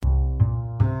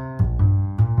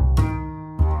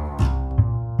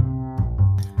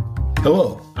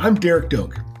Hello, I'm Derek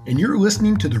Doak, and you're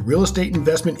listening to the Real Estate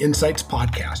Investment Insights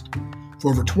podcast. For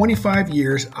over 25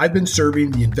 years, I've been serving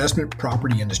the investment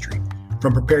property industry,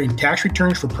 from preparing tax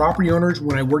returns for property owners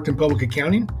when I worked in public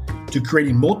accounting to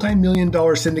creating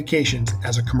multi-million-dollar syndications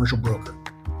as a commercial broker.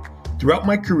 Throughout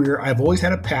my career, I've always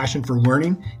had a passion for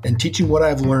learning and teaching what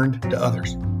I've learned to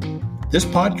others. This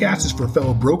podcast is for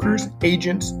fellow brokers,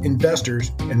 agents,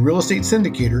 investors, and real estate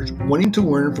syndicators wanting to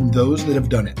learn from those that have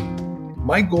done it.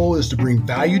 My goal is to bring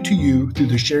value to you through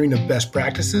the sharing of best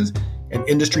practices and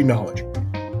industry knowledge.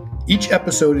 Each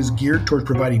episode is geared towards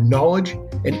providing knowledge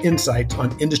and insights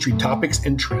on industry topics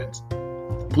and trends.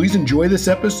 Please enjoy this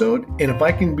episode, and if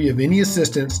I can be of any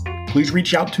assistance, please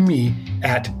reach out to me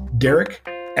at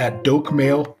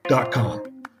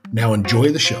derek@dokemail.com. Now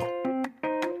enjoy the show.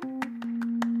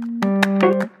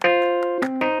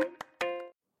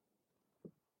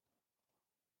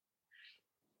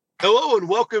 Hello and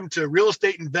welcome to Real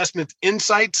Estate Investment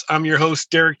Insights. I'm your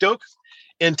host, Derek Doak.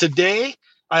 And today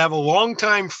I have a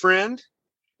longtime friend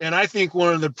and I think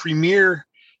one of the premier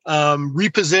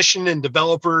reposition and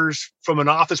developers from an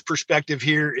office perspective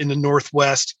here in the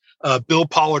Northwest, Bill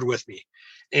Pollard with me.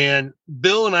 And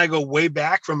Bill and I go way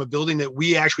back from a building that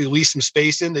we actually leased some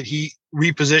space in that he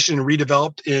repositioned and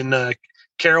redeveloped in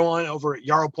Caroline over at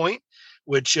Yarrow Point,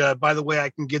 which, by the way, I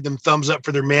can give them thumbs up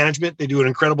for their management. They do an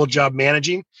incredible job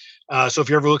managing. So if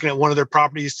you're ever looking at one of their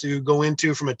properties to go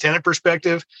into from a tenant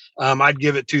perspective, I'd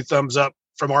give it 2 thumbs up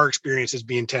from our experience as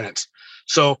being tenants.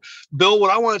 So, Bill,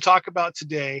 what I want to talk about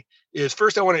today is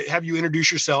first, I want to have you introduce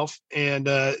yourself and,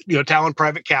 Talon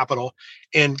Private Capital,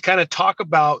 and kind of talk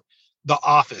about the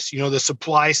office, the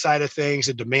supply side of things,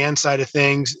 the demand side of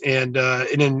things, and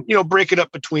then, break it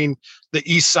up between the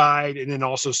east side and then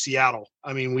also Seattle.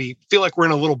 I mean, we feel like we're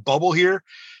in a little bubble here,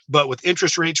 but with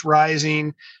interest rates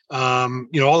rising,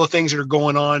 all the things that are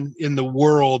going on in the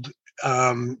world,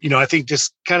 I think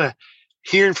just kind of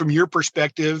hearing from your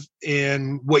perspective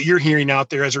and what you're hearing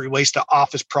out there as it relates to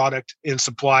office product and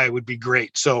supply would be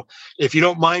great. So if you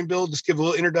don't mind, Bill, just give a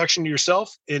little introduction to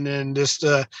yourself and then just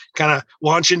kind of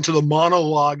launch into the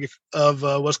monologue of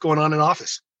what's going on in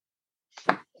office.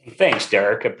 Thanks,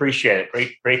 Derek. Appreciate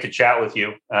it. Great to chat with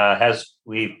you.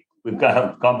 We've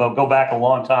go back a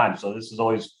long time, so this is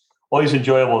always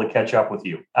enjoyable to catch up with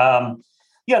you.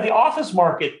 The office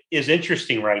market is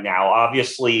interesting right now,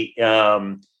 obviously.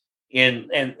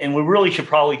 And we really should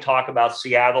probably talk about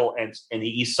Seattle and the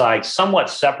East Side somewhat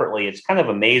separately. It's kind of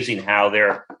amazing how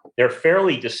they're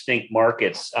fairly distinct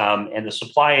markets, and the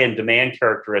supply and demand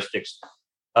characteristics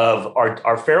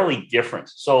are fairly different.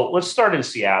 So let's start in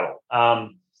Seattle.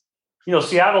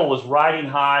 Seattle was riding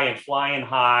high and flying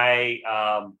high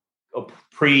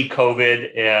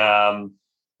pre-COVID.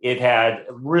 It had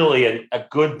really a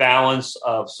good balance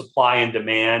of supply and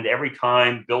demand. Every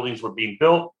time buildings were being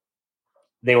built,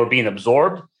 they were being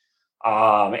absorbed.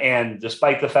 And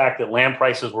despite the fact that land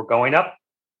prices were going up,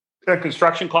 the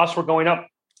construction costs were going up,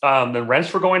 the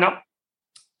rents were going up,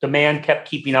 demand kept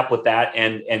keeping up with that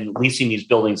and leasing these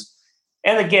buildings.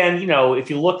 And again,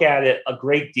 if you look at it, a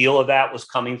great deal of that was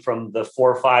coming from the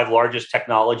 4 or 5 largest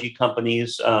technology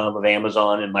companies of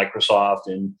Amazon and Microsoft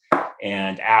and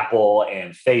Apple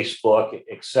and Facebook,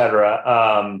 et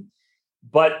cetera.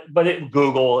 But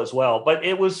Google as well. But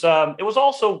it was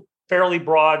also fairly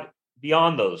broad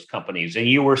beyond those companies. And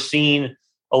you were seeing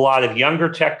a lot of younger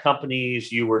tech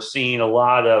companies. You were seeing a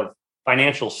lot of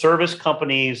financial service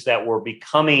companies that were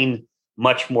becoming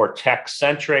much more tech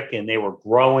centric, and they were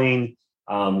growing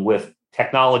with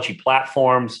technology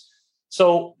platforms.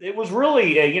 So it was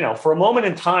really, for a moment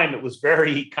in time, it was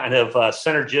very kind of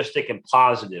synergistic and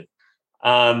positive.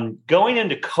 Going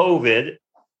into COVID,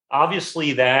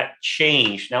 obviously that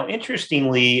changed. Now,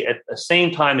 interestingly, at the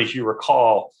same time, as you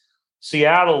recall,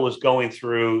 Seattle was going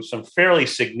through some fairly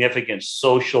significant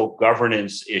social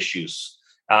governance issues.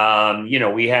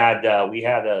 We had a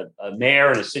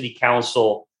mayor and a city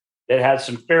council that had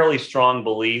some fairly strong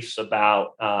beliefs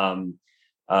about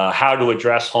how to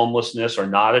address homelessness or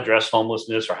not address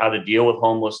homelessness or how to deal with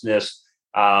homelessness.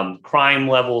 Crime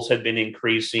levels had been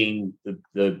increasing.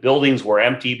 The buildings were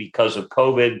empty because of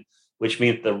COVID, which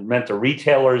meant the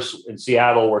retailers in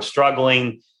Seattle were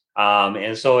struggling.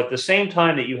 And so at the same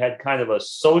time that you had kind of a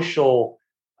social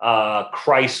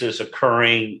crisis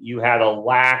occurring, you had a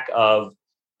lack of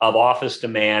office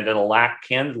demand and a lack,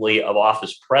 candidly, of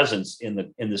office presence in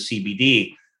the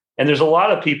CBD. And there's a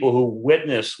lot of people who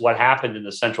witnessed what happened in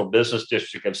the central business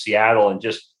district of Seattle and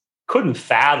just couldn't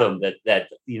fathom that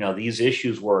these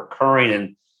issues were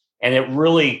occurring. And it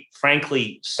really,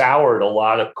 frankly, soured a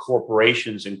lot of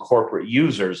corporations and corporate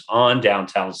users on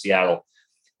downtown Seattle.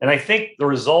 And I think the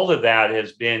result of that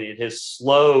has been it has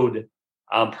slowed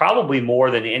probably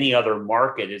more than any other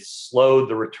market. It's slowed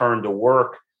the return to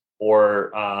work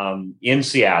or in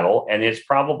Seattle, and it's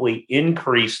probably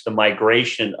increased the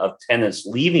migration of tenants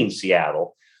leaving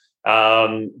Seattle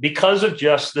because of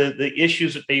just the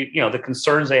issues that the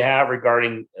concerns they have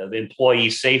regarding the employee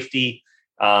safety,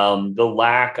 the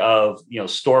lack of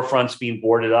storefronts being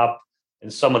boarded up,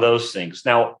 and some of those things.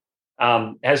 Now,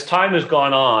 as time has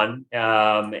gone on,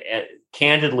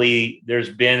 candidly, there's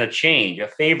been a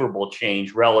favorable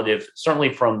change relative,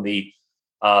 certainly from the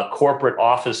corporate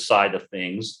office side of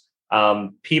things.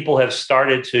 People have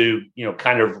started to,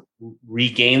 kind of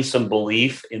regain some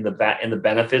belief in the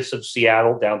benefits of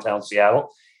Seattle, downtown Seattle,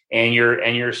 and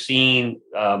you're seeing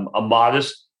a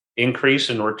modest increase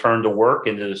in return to work,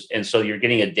 and so you're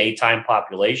getting a daytime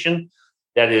population.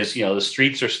 That is, the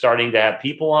streets are starting to have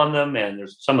people on them, and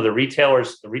there's some of the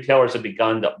retailers have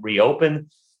begun to reopen.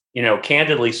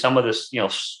 Candidly, some of this,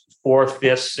 4th,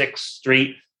 5th, 6th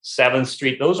Street, 7th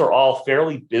Street, those are all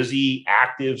fairly busy,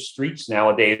 active streets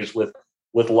nowadays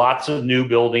with lots of new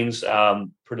buildings,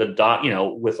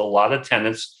 with a lot of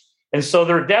tenants. And so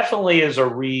there definitely is a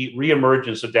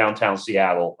reemergence of downtown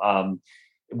Seattle.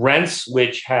 Rents,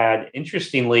 which had,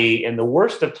 interestingly, in the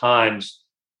worst of times,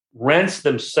 rents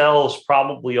themselves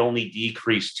probably only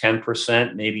decreased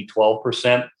 10%, maybe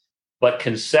 12%, but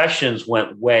concessions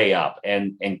went way up,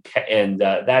 and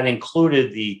that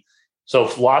included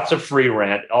lots of free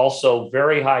rent, also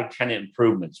very high tenant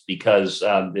improvements, because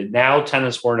now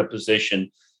tenants were in a position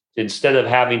to, instead of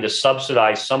having to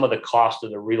subsidize some of the cost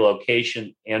of the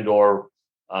relocation and or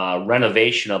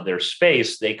renovation of their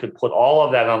space, they could put all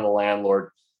of that on the landlord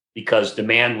because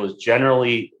demand was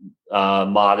generally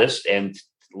modest and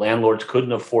landlords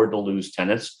couldn't afford to lose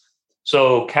tenants.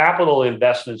 So capital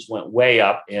investments went way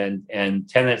up, and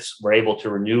tenants were able to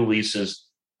renew leases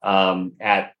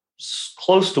at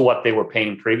close to what they were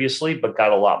paying previously, but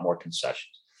got a lot more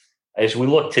concessions. As we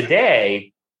look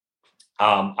today,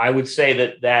 I would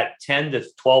say that 10 to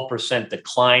 12%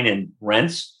 decline in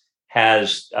rents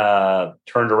has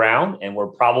turned around, and we're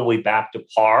probably back to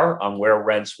par on where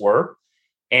rents were.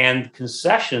 And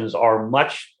concessions are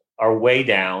way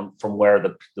down from where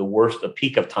the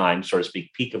peak of time, so to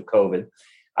speak, peak of COVID.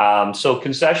 So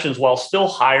concessions, while still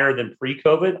higher than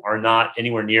pre-COVID, are not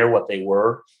anywhere near what they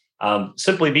were,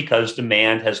 simply because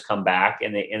demand has come back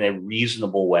in a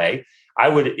reasonable way.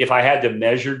 If I had to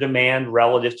measure demand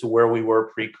relative to where we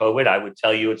were pre-COVID, I would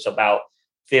tell you it's about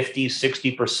 50,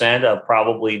 60% of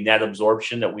probably net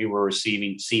absorption that we were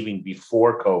receiving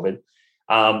before COVID.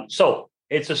 So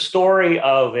it's a story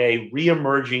of a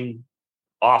reemerging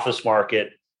office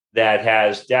market that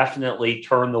has definitely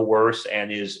turned the worst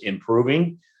and is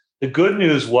improving. The good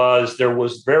news was there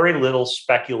was very little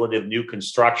speculative new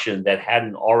construction that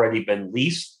hadn't already been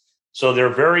leased. So there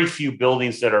are very few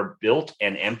buildings that are built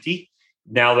and empty.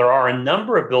 Now, there are a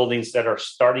number of buildings that are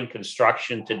starting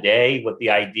construction today with the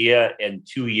idea in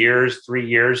 2 years, 3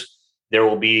 years, there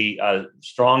will be a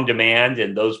strong demand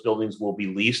and those buildings will be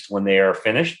leased when they are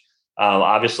finished.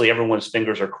 Obviously, everyone's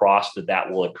fingers are crossed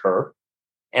that will occur.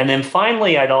 And then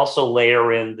finally, I'd also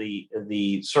layer in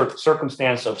the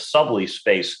circumstance of sublease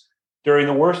space. During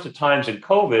the worst of times in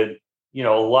COVID, a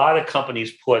lot of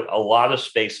companies put a lot of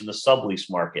space in the sublease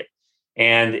market.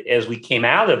 And as we came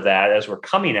out of that, as we're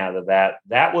coming out of that,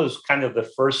 that was kind of the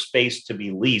first space to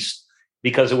be leased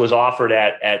because it was offered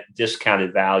at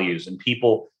discounted values. And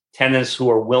tenants who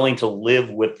are willing to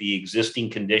live with the existing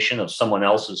condition of someone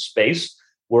else's space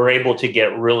were able to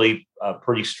get really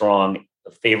pretty strong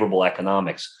favorable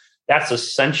economics. That's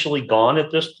essentially gone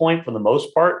at this point for the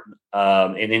most part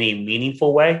in any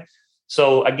meaningful way.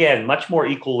 So again, much more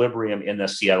equilibrium in the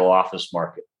Seattle office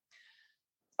market.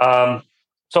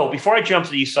 So before I jump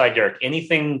to the east side, Derek, any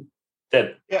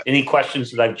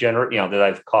questions that I've that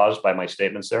I've caused by my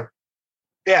statements there?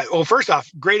 Yeah. Well, first off,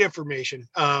 great information.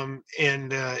 And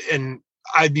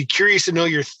I'd be curious to know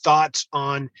your thoughts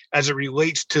on as it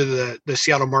relates to the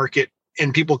Seattle market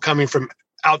and people coming from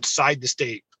outside the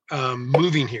state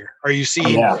moving here. Are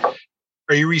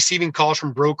you receiving calls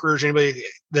from brokers, anybody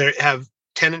that have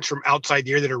tenants from outside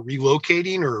the area that are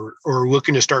relocating or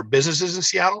looking to start businesses in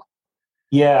Seattle?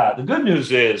 Yeah, the good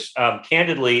news is,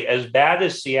 candidly, as bad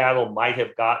as Seattle might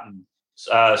have gotten,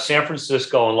 San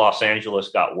Francisco and Los Angeles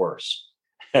got worse.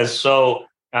 And so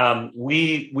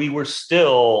we were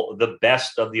still the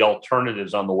best of the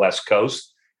alternatives on the West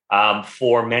Coast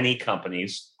for many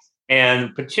companies.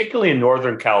 And particularly in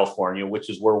Northern California, which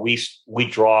is where we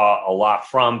draw a lot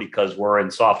from because we're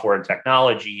in software and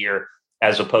technology here,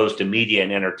 as opposed to media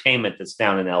and entertainment that's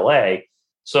down in LA.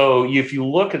 So if you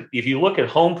look at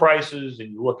home prices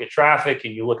and you look at traffic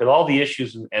and you look at all the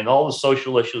issues and all the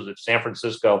social issues that San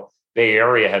Francisco Bay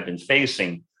Area have been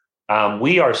facing,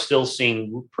 we are still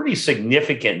seeing pretty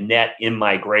significant net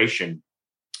in-migration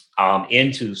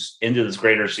into this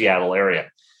greater Seattle area,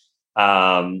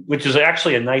 which is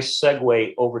actually a nice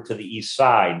segue over to the east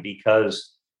side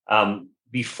because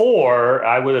before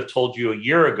I would have told you a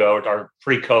year ago, or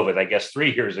pre-COVID, I guess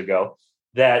 3 years ago,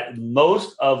 that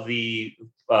most of the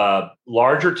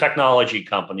larger technology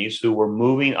companies who were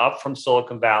moving up from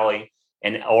Silicon Valley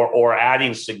or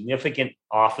adding significant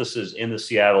offices in the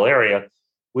Seattle area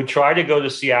would try to go to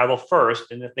Seattle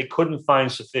first. And if they couldn't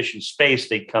find sufficient space,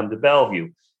 they'd come to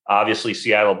Bellevue. Obviously,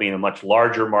 Seattle being a much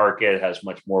larger market, has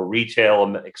much more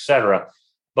retail, et cetera.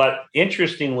 But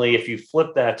interestingly, if you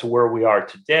flip that to where we are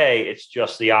today, it's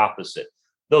just the opposite.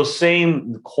 Those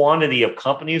same quantity of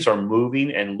companies are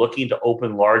moving and looking to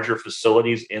open larger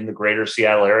facilities in the greater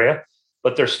Seattle area,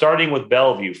 but they're starting with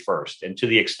Bellevue first. And to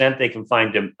the extent they can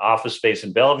find office space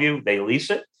in Bellevue, they lease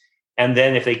it. And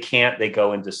then if they can't, they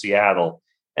go into Seattle.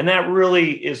 And that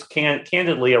really is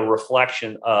candidly a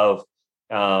reflection of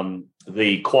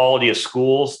the quality of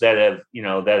schools that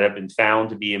have been found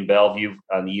to be in Bellevue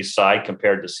on the east side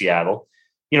compared to Seattle.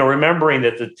 Remembering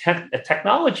that the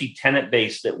technology tenant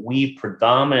base that we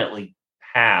predominantly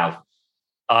have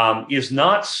is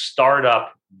not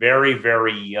startup, very,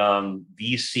 very young,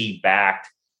 VC backed.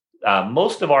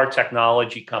 Most of our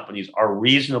technology companies are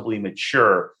reasonably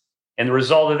mature. And the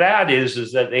result of that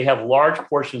is that they have large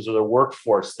portions of their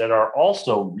workforce that are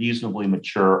also reasonably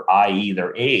mature, i.e.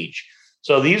 their age.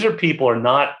 So these are people are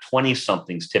not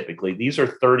 20-somethings typically. These are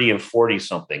 30 and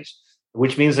 40-somethings,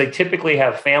 which means they typically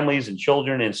have families and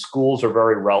children, and schools are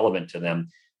very relevant to them.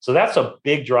 So that's a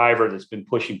big driver that's been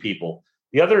pushing people.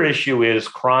 The other issue is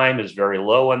crime is very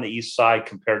low on the east side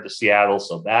compared to Seattle,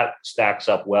 so that stacks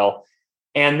up well.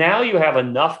 And now you have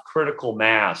enough critical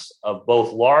mass of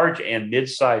both large and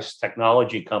mid-sized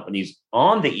technology companies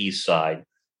on the east side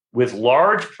with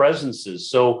large presences.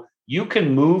 So you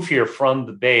can move here from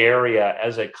the Bay Area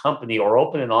as a company or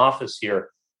open an office here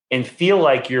and feel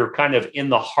like you're kind of in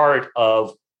the heart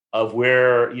of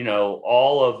where,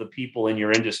 all of the people in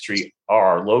your industry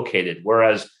are located.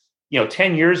 Whereas,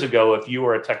 10 years ago, if you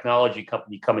were a technology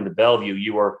company coming to Bellevue,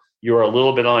 you were a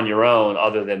little bit on your own,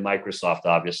 other than Microsoft,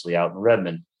 obviously, out in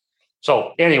Redmond.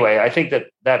 So anyway, I think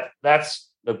that's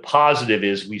the positive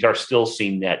is we are still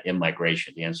seeing net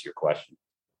in-migration, to answer your question.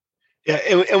 Yeah,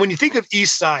 and when you think of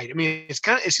East Side, I mean,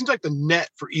 it seems like the net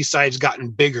for East Side has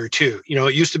gotten bigger too.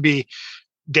 It used to be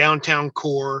downtown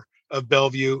core of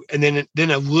Bellevue, and then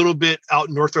a little bit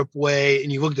out Northrop Way,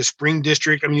 and you look at the Spring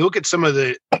District. I mean, you look at some of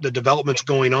the developments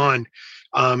going on,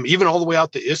 even all the way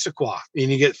out to Issaquah,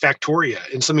 and you get Factoria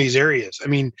in some of these areas. I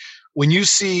mean, when you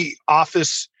see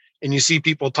office and you see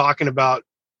people talking about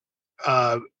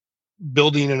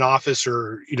building an office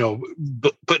or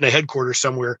putting a headquarters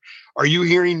somewhere, are you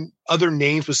hearing other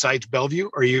names besides Bellevue?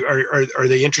 Are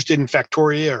they interested in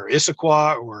Factoria or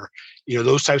Issaquah or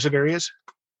those types of areas?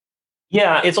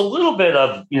 Yeah, it's a little bit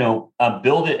of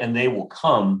build it and they will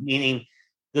come, meaning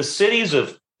the cities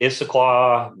of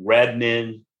Issaquah,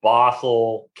 Redmond,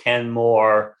 Bothell,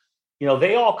 Kenmore,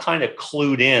 they all kind of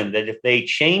clued in that if they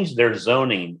change their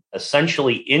zoning,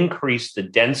 essentially increase the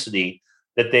density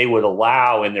that they would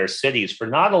allow in their cities for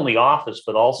not only office,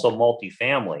 but also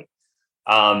multifamily,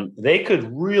 they could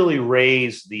really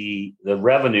raise the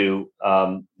revenue,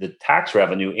 the tax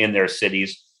revenue in their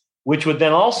cities, which would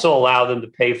then also allow them to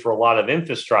pay for a lot of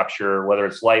infrastructure, whether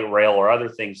it's light rail or other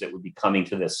things that would be coming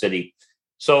to the city.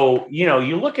 So,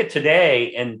 you look at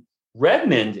today, and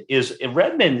Redmond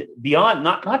beyond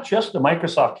not just the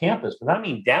Microsoft campus, but I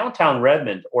mean downtown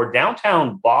Redmond or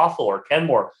downtown Bothell or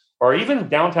Kenmore, or even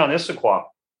downtown Issaquah.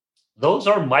 Those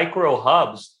are micro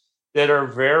hubs that are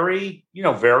very,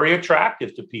 very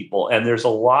attractive to people. And there's a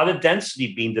lot of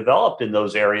density being developed in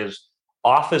those areas,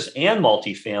 office and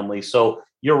multifamily. So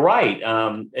you're right.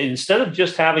 Instead of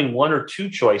just having one or two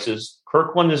choices,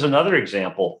 Kirkland is another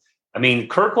example. I mean,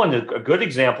 Kirkland, a good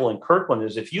example in Kirkland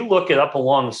is if you look it up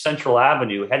along Central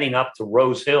Avenue, heading up to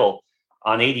Rose Hill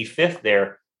on 85th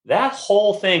there, that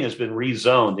whole thing has been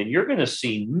rezoned, and you're going to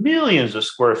see millions of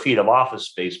square feet of office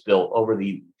space built over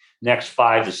the next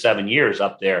 5 to 7 years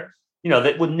up there,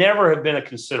 that would never have been a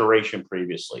consideration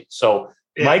previously. So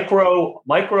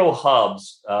micro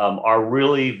hubs are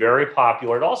really very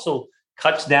popular. It also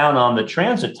cuts down on the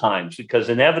transit times because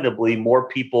inevitably more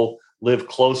people live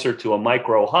closer to a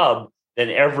micro hub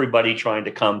than everybody trying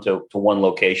to come to one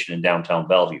location in downtown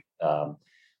Bellevue.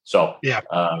 So, Yeah.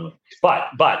 the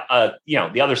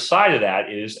other side of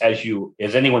that is,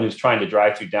 as anyone who's trying to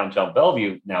drive through downtown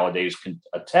Bellevue nowadays can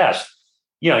attest,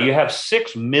 you have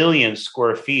 6 million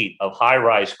square feet of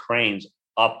high-rise cranes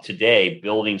up today,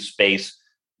 building space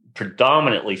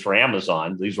predominantly for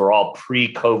Amazon. These were all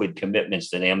pre-COVID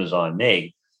commitments that Amazon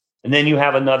made. And then you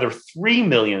have another 3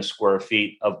 million square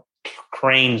feet of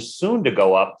cranes soon to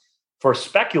go up for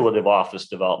speculative office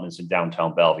developments in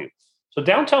downtown Bellevue. So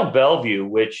downtown Bellevue,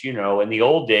 which, in the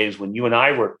old days when you and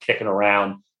I were kicking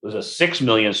around, was a 7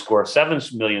 million square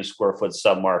foot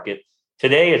submarket.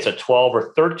 Today, it's a 12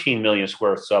 or 13 million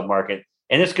square submarket,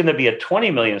 and it's going to be a 20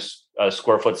 million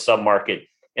square foot submarket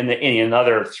in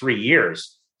another 3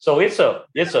 years. So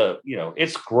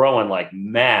it's growing like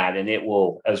mad, and it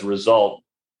will, as a result,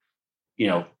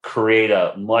 create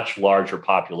a much larger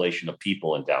population of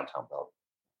people in downtown Bellevue.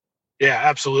 Yeah,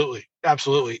 absolutely.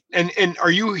 Absolutely. And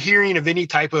are you hearing of any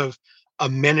type of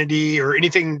amenity or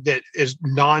anything that is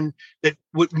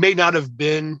may not have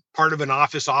been part of an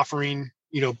office offering,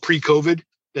 pre-COVID,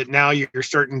 that now you're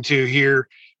starting to hear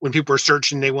when people are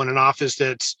searching, they want an office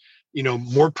that's,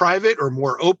 more private or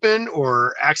more open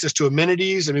or access to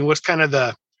amenities? I mean, what's kind of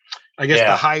the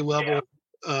high level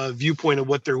viewpoint of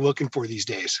what they're looking for these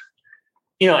days?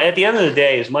 At the end of the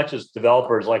day, as much as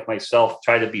developers like myself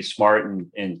try to be smart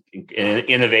and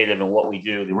innovative in what we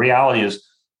do, the reality is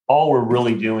all we're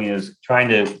really doing is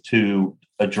trying to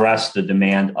address the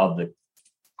demand of the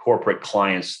corporate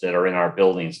clients that are in our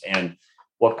buildings. And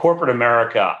what corporate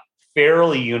America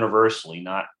fairly universally,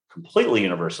 not completely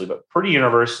universally, but pretty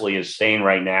universally is saying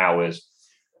right now is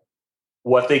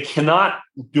what they cannot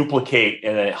duplicate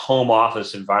in a home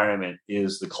office environment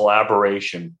is the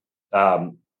collaboration.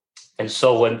 And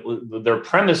so when their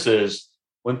premise is,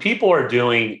 when people are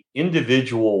doing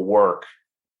individual work,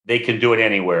 they can do it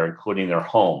anywhere, including their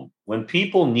home. When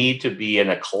people need to be in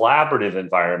a collaborative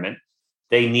environment,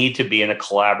 they need to be in a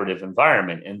collaborative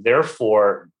environment. And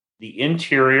therefore, the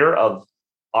interior of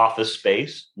office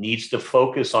space needs to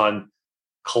focus on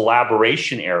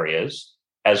collaboration areas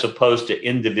as opposed to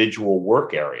individual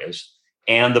work areas.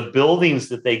 And the buildings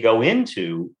that they go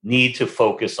into need to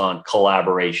focus on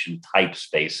collaboration type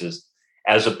spaces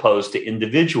as opposed to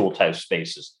individual type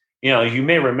spaces. You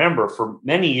may remember for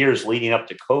many years leading up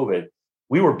to COVID,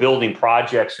 we were building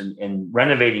projects and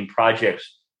renovating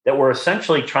projects that were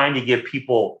essentially trying to give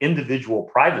people individual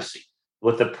privacy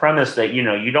with the premise that,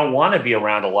 you don't want to be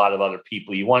around a lot of other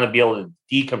people. You want to be able to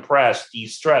decompress,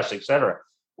 de-stress, et cetera.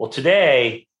 Well,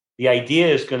 today, the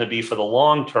idea is going to be for the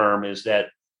long term is that,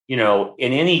 in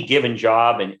any given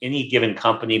job, in any given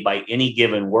company, by any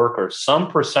given worker, some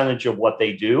percentage of what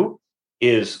they do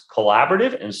is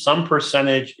collaborative and some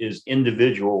percentage is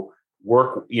individual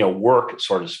work,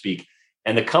 so to speak.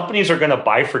 And the companies are going to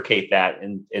bifurcate that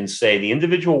and say the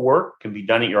individual work can be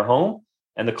done at your home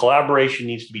and the collaboration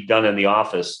needs to be done in the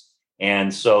office.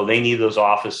 And so they need those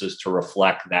offices to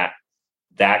reflect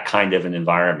that kind of an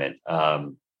environment.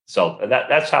 So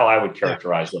that's how I would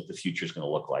characterize what the future is going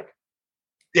to look like.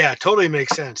 Yeah, totally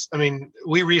makes sense. I mean,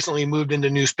 we recently moved into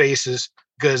new spaces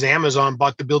because Amazon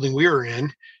bought the building we were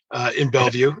in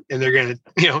Bellevue, and they're going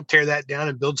to, tear that down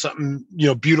and build something,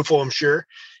 beautiful, I'm sure.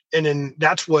 And then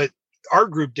that's what our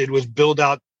group did, was build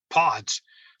out pods.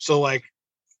 So like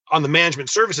on the management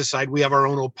services side, we have our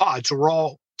own little pod. So we're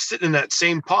all sitting in that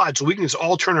same pod. So we can just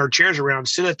all turn our chairs around,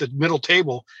 sit at the middle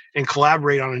table and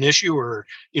collaborate on an issue or,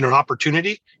 an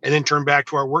opportunity, and then turn back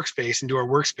to our workspace and do our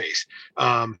workspace.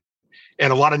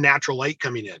 And a lot of natural light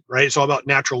coming in, right? It's all about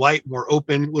natural light, more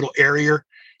open, little area,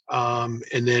 and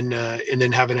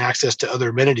then having access to other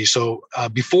amenities. So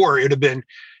before it would have been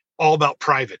all about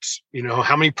privates.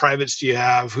 How many privates do you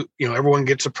have? Everyone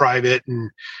gets a private and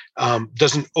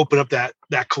doesn't open up that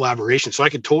collaboration. So I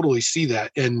could totally see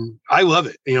that, and I love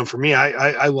it. For me,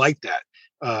 I like that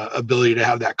ability to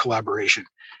have that collaboration.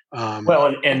 And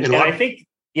I think,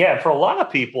 for a lot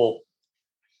of people,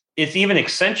 it's even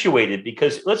accentuated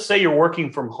because let's say you're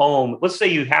working from home. Let's say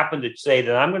you happen to say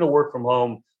that I'm going to work from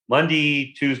home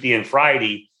Monday, Tuesday, and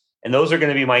Friday, and those are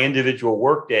going to be my individual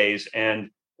work days. And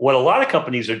what a lot of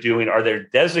companies are doing are they're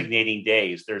designating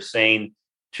days. They're saying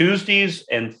Tuesdays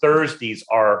and Thursdays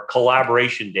are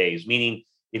collaboration days, meaning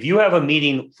if you have a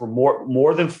meeting for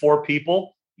more than 4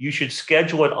 people, you should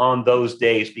schedule it on those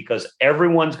days because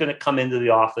everyone's going to come into the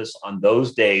office on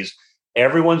those days.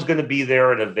 Everyone's going to be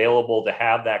there and available to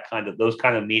have those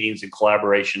kind of meetings and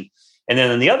collaboration. And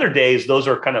then on the other days, those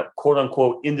are kind of quote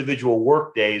unquote individual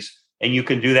work days. And you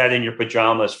can do that in your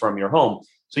pajamas from your home.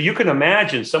 So you can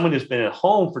imagine someone who's been at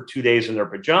home for 2 days in their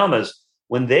pajamas,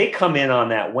 when they come in on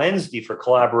that Wednesday for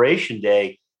collaboration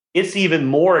day, it's even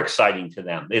more exciting to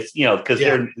them. It's, because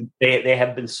they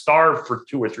have been starved for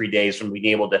 2 or 3 days from being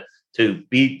able to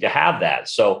have that.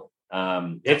 So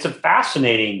it's a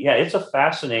fascinating,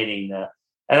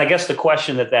 and I guess the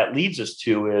question that leads us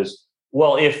to is,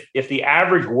 well, if the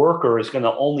average worker is going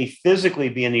to only physically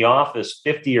be in the office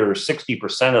 50 or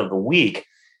 60% of the week,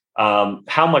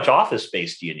 how much office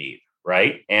space do you need,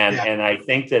 right? And I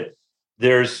think that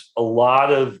there's a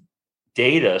lot of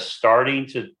data starting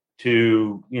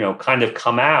to kind of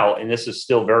come out, and this is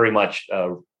still very much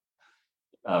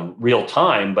real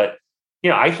time, but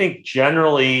I think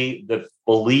generally the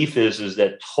belief is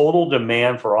that total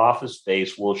demand for office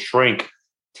space will shrink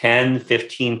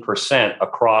 10-15%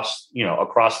 across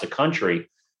the country,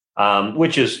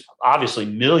 which is obviously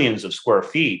millions of square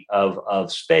feet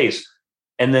of space.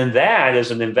 And then that, as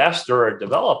an investor or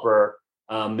developer,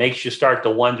 makes you start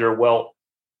to wonder, well,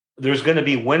 there's going to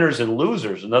be winners and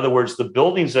losers. In other words, the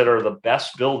buildings that are the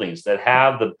best buildings, that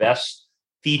have the best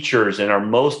features and are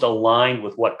most aligned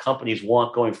with what companies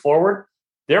want going forward,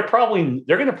 they're going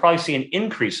to probably see an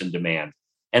increase in demand.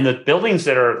 And the buildings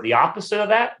that are the opposite of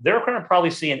that, they're going to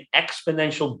probably see an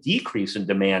exponential decrease in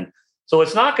demand. So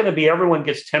it's not going to be everyone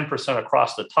gets 10%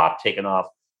 across the top taken off.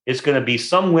 It's going to be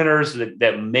some winners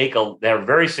that are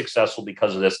very successful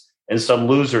because of this, and some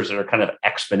losers that are kind of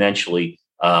exponentially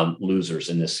losers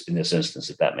in this instance,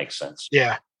 if that makes sense.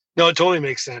 Yeah, no, it totally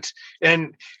makes sense.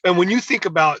 And when you think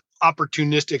about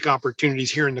opportunistic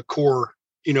opportunities here in the core,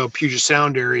 Puget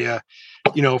Sound area,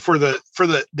 for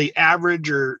the average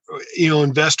or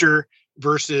investor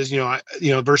versus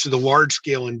versus the large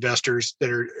scale investors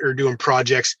that are doing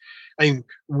projects. I mean,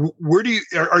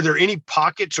 are there any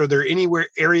pockets? Are there anywhere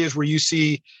areas where you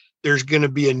see there's going to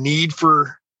be a need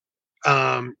for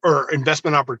or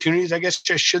investment opportunities, I guess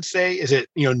I should say? Is it,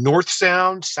 North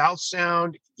Sound, South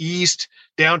Sound, East,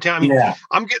 downtown?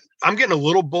 I mean, I'm getting a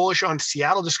little bullish on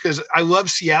Seattle just because I love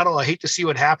Seattle. I hate to see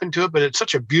what happened to it, but it's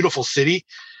such a beautiful city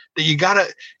that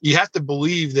you have to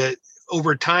believe that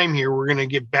over time here, we're going to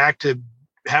get back to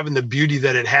having the beauty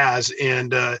that it has.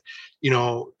 And,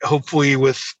 hopefully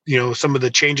with, some of the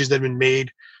changes that have been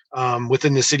made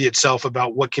within the city itself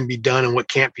about what can be done and what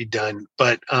can't be done.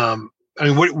 But, I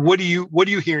mean, what are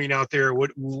you hearing out there?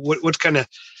 What's kind of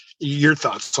your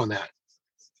thoughts on that?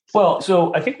 Well,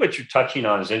 so I think what you're touching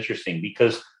on is interesting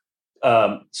because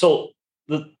so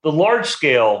the large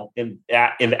scale in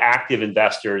active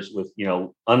investors with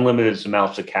unlimited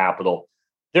amounts of capital,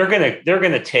 they're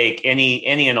gonna take any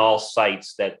and all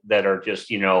sites that are just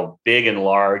big and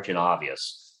large and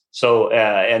obvious. So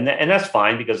and that's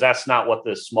fine because that's not what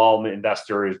the small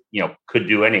investor could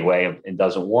do anyway and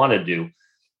doesn't want to do.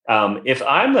 If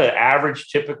I'm the average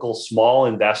typical small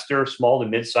to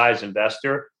mid-sized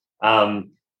investor,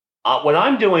 what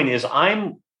I'm doing is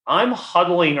I'm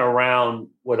huddling around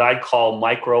what I call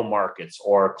micro markets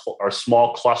or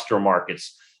small cluster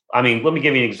markets. I mean, let me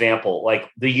give you an example.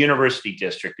 Like the University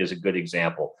District is a good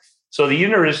example. So the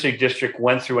University District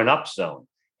went through an upzone,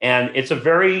 and it's a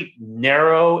very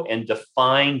narrow and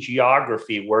defined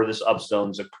geography where this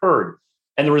upzones occurred.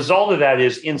 And the result of that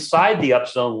is inside the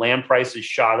upzone, land prices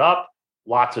shot up.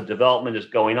 Lots of development is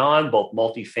going on, both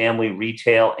multifamily,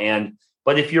 retail,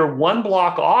 but if you're one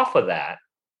block off of that,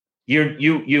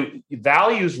 you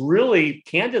values really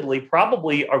candidly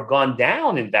probably are gone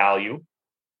down in value.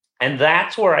 And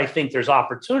that's where I think there's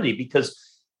opportunity, because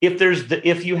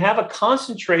if you have a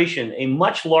concentration, a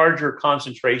much larger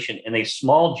concentration in a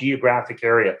small geographic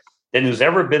area than who's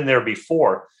ever been there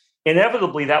before,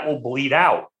 inevitably that will bleed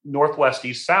out northwest,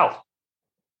 east, south.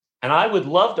 And I would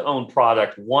love to own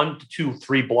product 1 to 2,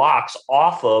 3 blocks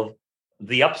off of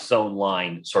the upzone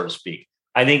line, so to speak.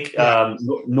 I think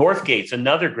Northgate's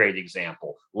another great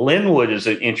example. Linwood is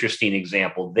an interesting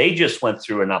example. They just went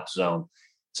through an upzone.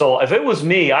 So if it was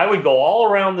me, I would go all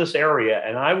around this area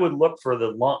and I would look for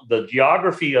the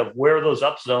geography of where those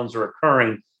upzones are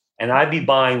occurring. And I'd be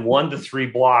buying 1 to 3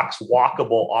 blocks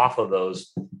walkable off of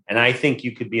those. And I think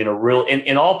you could be in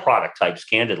all product types,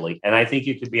 candidly. And I think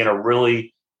you could be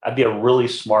I'd be a really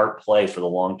smart play for the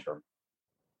long term.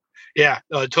 Yeah,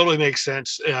 it totally makes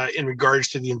sense in regards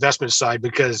to the investment side,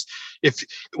 because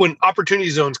when opportunity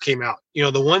zones came out,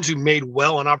 the ones who made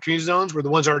well on opportunity zones were the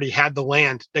ones that already had the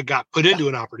land that got put into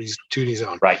an opportunity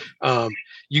zone. Right.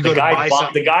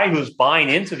 The guy who's buying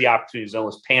into the opportunity zone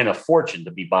was paying a fortune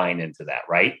to be buying into that,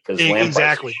 right? Because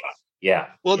exactly. Yeah.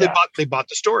 Well, they bought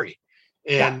the story,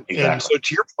 and so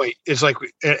to your point, it's like,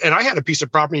 and I had a piece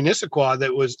of property in Issaquah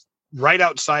that was right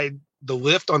outside the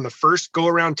lift on the first go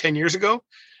around 10 years ago.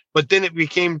 But then it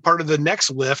became part of the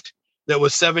next lift that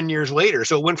was 7 years later.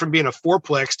 So it went from being a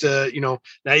fourplex to,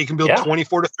 now you can build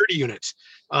 24 to 30 units.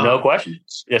 No question.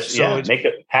 So make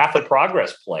it path of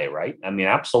progress play, right? I mean,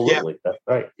 absolutely. That's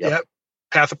right. Yep.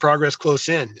 Path of progress close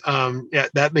in.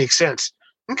 That makes sense.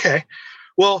 Okay.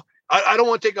 Well, I don't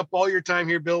want to take up all your time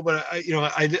here, Bill, but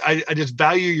I just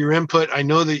value your input. I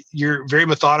know that you're very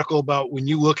methodical about when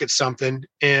you look at something.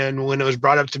 And when it was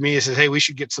brought up to me, it says, hey, we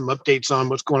should get some updates on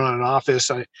what's going on in office.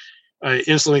 I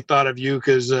instantly thought of you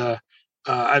because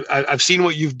I've seen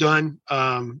what you've done.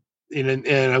 And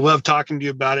I love talking to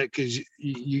you about it because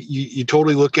you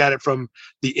totally look at it from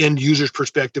the end user's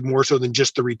perspective more so than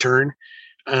just the return.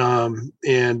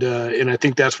 And I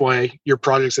think that's why your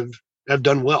projects have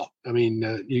done well. I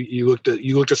mean, you look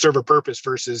to serve a purpose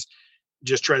versus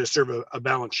just try to serve a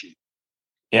balance sheet.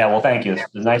 Yeah, well, thank you.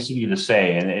 It's nice of you to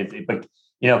say. And but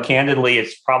candidly,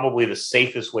 it's probably the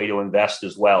safest way to invest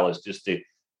as well, is just to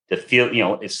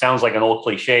feel. It sounds like an old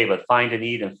cliche, but find a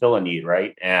need and fill a need,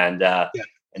 right? And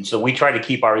and so we try to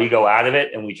keep our ego out of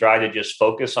it, and we try to just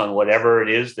focus on whatever it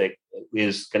is that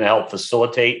is going to help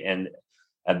facilitate and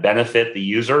benefit the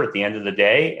user at the end of the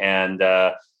day. And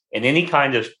any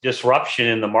kind of disruption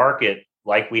in the market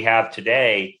like we have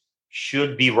today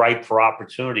should be ripe for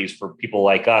opportunities for people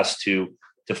like us to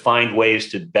find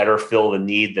ways to better fill the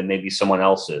need than maybe someone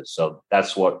else is. So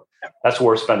that's what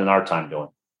we're spending our time doing.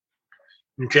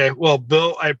 Okay. Well,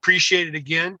 Bill, I appreciate it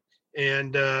again.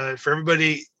 And for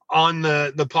everybody on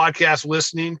the podcast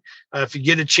listening, if you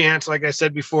get a chance, like I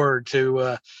said before,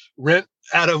 to rent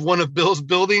out of one of Bill's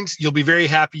buildings, you'll be very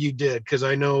happy you did, because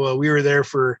I know we were there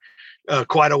for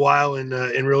quite a while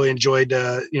and really enjoyed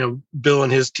Bill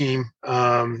and his team,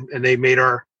 and they made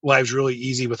our lives really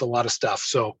easy with a lot of stuff.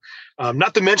 So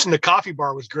not to mention the coffee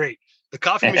bar was great. The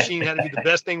coffee machine had to be the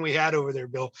best thing we had over there,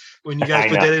 Bill, when you guys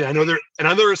put that in. I know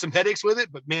there were some headaches with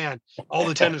it, but man, all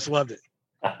the tenants loved it.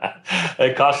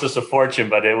 It cost us a fortune,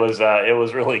 but it was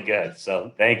really good.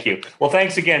 So thank you. Well,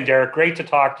 thanks again, Derek. Great to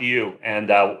talk to you, and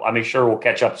I'm sure we'll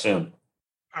catch up soon.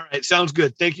 All right, sounds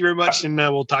good. Thank you very much, and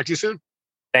we'll talk to you soon.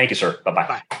 Thank you, sir. Bye-bye.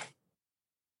 Bye.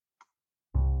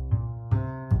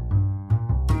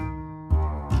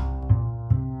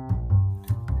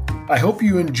 I hope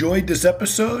you enjoyed this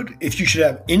episode. If you should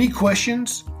have any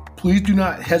questions, please do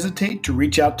not hesitate to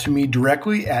reach out to me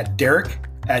directly at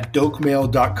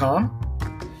derek@dokemail.com.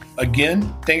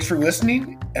 Again, thanks for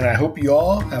listening, and I hope you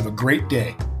all have a great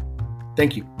day.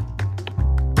 Thank you.